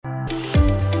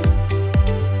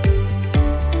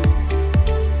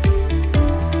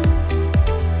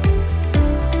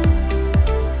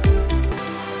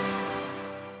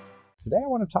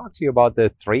to talk to you about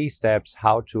the 3 steps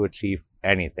how to achieve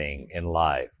anything in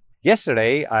life.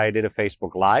 Yesterday, I did a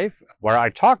Facebook Live where I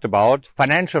talked about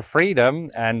financial freedom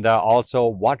and also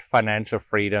what financial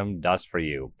freedom does for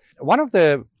you. One of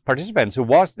the participants who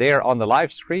was there on the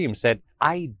live stream said,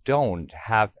 I don't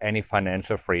have any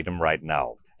financial freedom right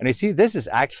now. And you see, this is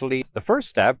actually the first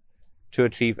step to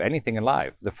achieve anything in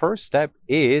life. The first step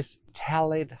is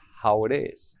tell it how it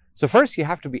is. So first, you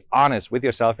have to be honest with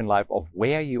yourself in life of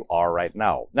where you are right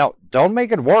now. Now, don't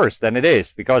make it worse than it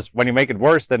is, because when you make it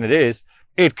worse than it is,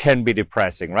 it can be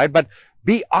depressing, right? But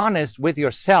be honest with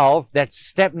yourself. That's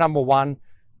step number 1.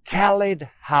 Tell it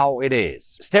how it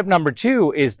is. Step number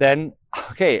 2 is then,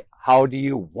 okay, how do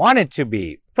you want it to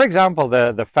be? For example,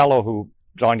 the fellow who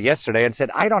joined yesterday and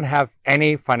said, I don't have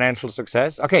any financial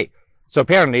success. Okay, so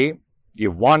apparently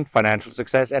you want financial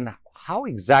success. And how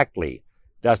exactly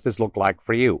does this look like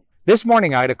for you? This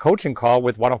morning, I had a coaching call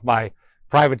with one of my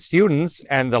private students,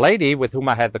 and the lady with whom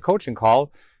I had the coaching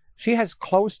call, she has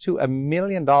close to $1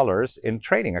 million in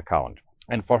trading account.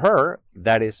 And for her,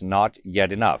 that is not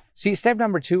yet enough. See, step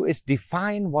number 2 is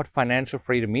define what financial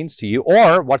freedom means to you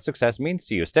or what success means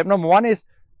to you. Step number 1 is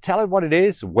tell it what it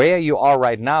is, where you are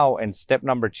right now. And step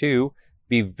number 2,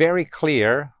 be very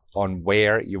clear on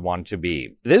where you want to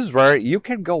be. This is where you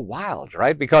can go wild,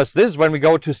 right? Because this is when we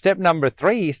go to step number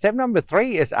 3. Step number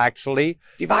 3 is actually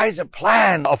devise a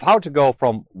plan of how to go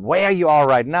from where you are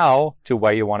right now to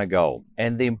where you want to go.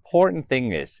 And the important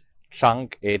thing is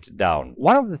chunk it down.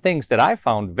 One of the things that I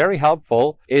found very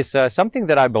helpful is something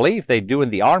that I believe they do in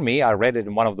the Army. I read it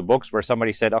in one of the books where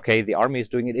somebody said, okay, the Army is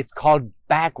doing it. It's called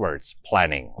backwards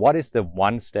planning. What is the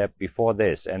one step before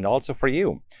this? And also for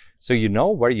you. So you know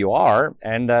where you are,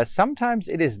 and sometimes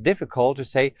it is difficult to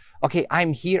say, okay,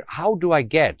 I'm here, how do I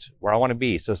get where I want to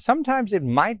be? So sometimes it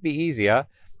might be easier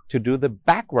to do the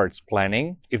backwards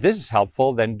planning. If this is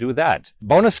helpful, then do that.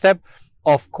 Bonus step,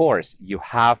 of course, you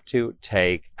have to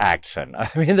take action. I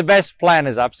mean, the best plan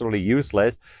is absolutely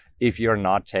useless if you're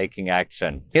not taking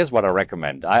action. Here's what I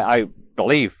recommend. I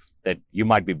believe that you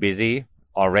might be busy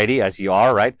already as you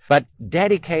are, right? But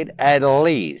dedicate at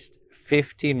least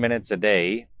 15 minutes a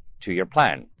day to your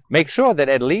plan. Make sure that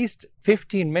at least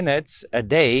 15 minutes a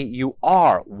day you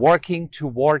are working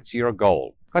towards your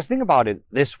goal. Because think about it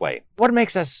this way. What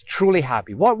makes us truly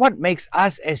happy? What makes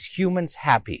us as humans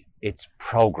happy? It's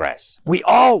progress. We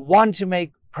all want to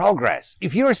make progress.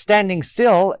 If you're standing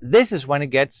still, this is when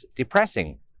it gets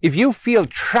depressing. If you feel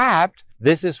trapped,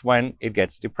 this is when it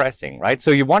gets depressing, right? So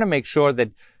you want to make sure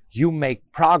that you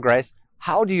make progress.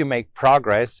 How do you make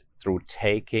progress? Through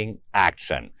taking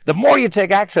action. The more you take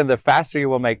action, the faster you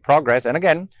will make progress. And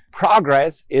again,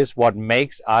 progress is what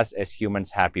makes us as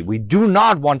humans happy. We do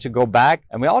not want to go back,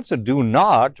 and we also do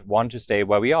not want to stay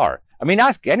where we are. I mean,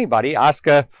 ask anybody, ask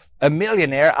a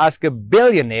millionaire, ask a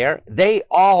billionaire. They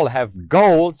all have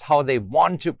goals, how they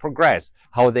want to progress,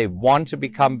 how they want to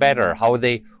become better, how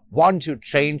they want to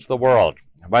change the world.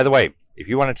 By the way, if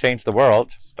you want to change the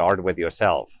world, start with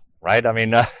yourself, right? I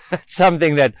mean, it's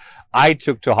something that I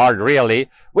took to heart, really.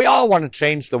 We all want to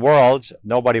change the world.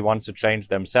 Nobody wants to change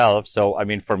themselves. So, I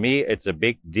mean, for me, it's a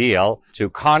big deal to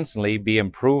constantly be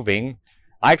improving.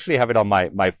 I actually have it on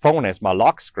my phone as my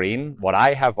lock screen. What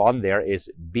I have on there is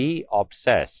be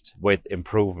obsessed with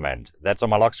improvement. That's on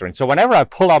my lock screen. So whenever I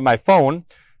pull out my phone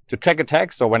to check a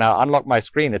text or when I unlock my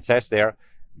screen, it says there,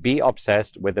 be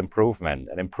obsessed with improvement.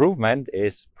 And improvement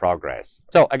is progress.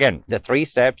 So again, the 3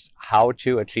 steps how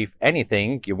to achieve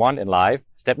anything you want in life.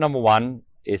 Step number 1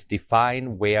 is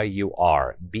define where you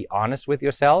are. Be honest with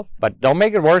yourself, but don't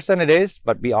make it worse than it is,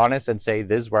 but be honest and say,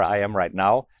 this is where I am right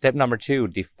now. Step number 2,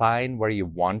 define where you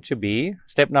want to be.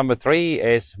 Step number 3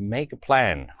 is make a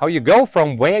plan. How you go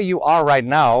from where you are right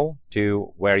now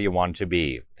to where you want to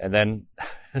be. And then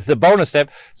the bonus step,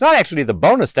 it's not actually the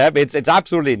bonus step, it's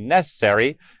absolutely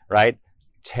necessary, right?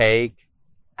 Take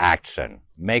action.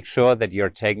 Make sure that you're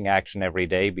taking action every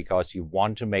day because you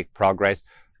want to make progress.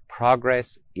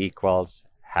 Progress equals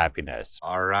happiness.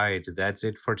 All right, that's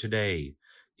it for today.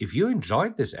 If you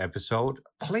enjoyed this episode,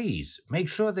 please make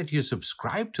sure that you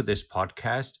subscribe to this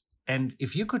podcast. And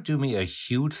if you could do me a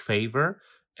huge favor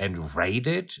and rate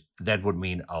it, that would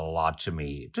mean a lot to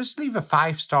me. Just leave a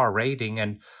 5-star rating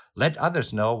and let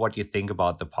others know what you think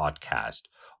about the podcast.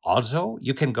 Also,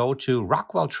 you can go to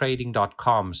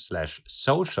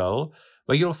rockwelltrading.com/social,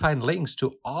 where you'll find links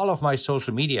to all of my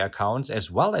social media accounts, as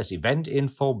well as event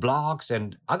info, blogs,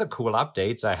 and other cool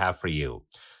updates I have for you.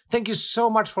 Thank you so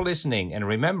much for listening, and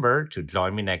remember to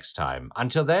join me next time.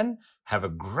 Until then, have a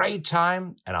great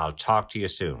time, and I'll talk to you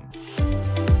soon.